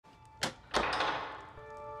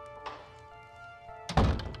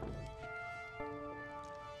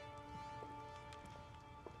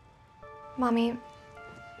Mommy,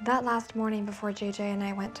 that last morning before JJ and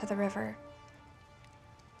I went to the river,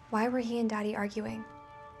 why were he and Daddy arguing?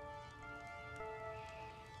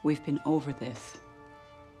 We've been over this.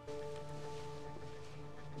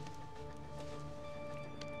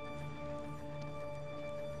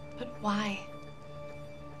 But why?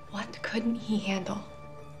 What couldn't he handle?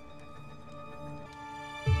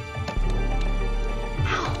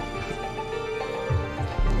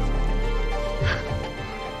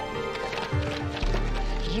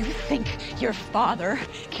 You think your father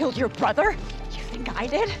killed your brother? You think I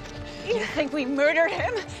did? You think we murdered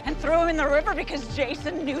him and threw him in the river because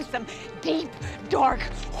Jason knew some deep, dark,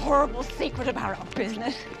 horrible secret about our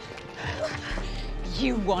business?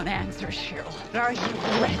 You want answers, Cheryl. Are you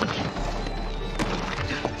ready?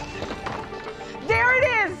 There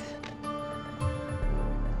it is!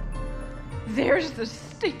 There's the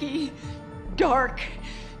sticky, dark,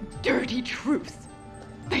 dirty truth.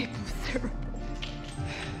 Maple syrup.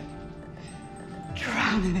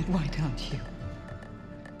 Drown in it, why don't you?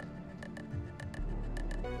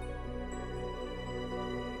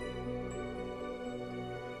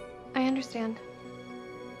 I understand.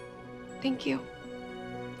 Thank you.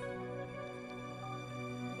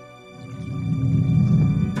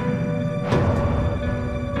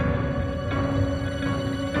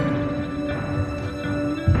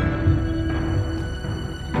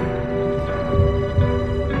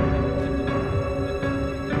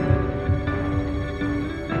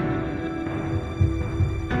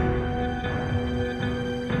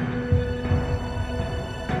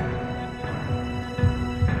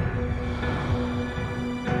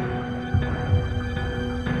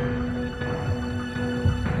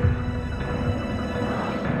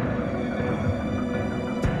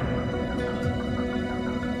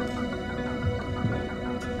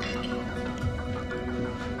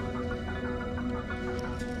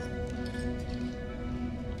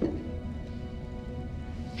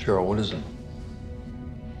 Cheryl, what is it?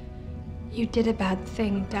 You did a bad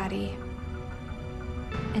thing, Daddy.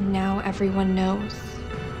 And now everyone knows.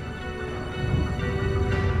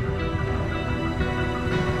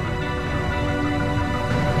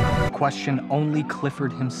 A question only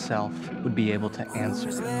Clifford himself would be able to answer.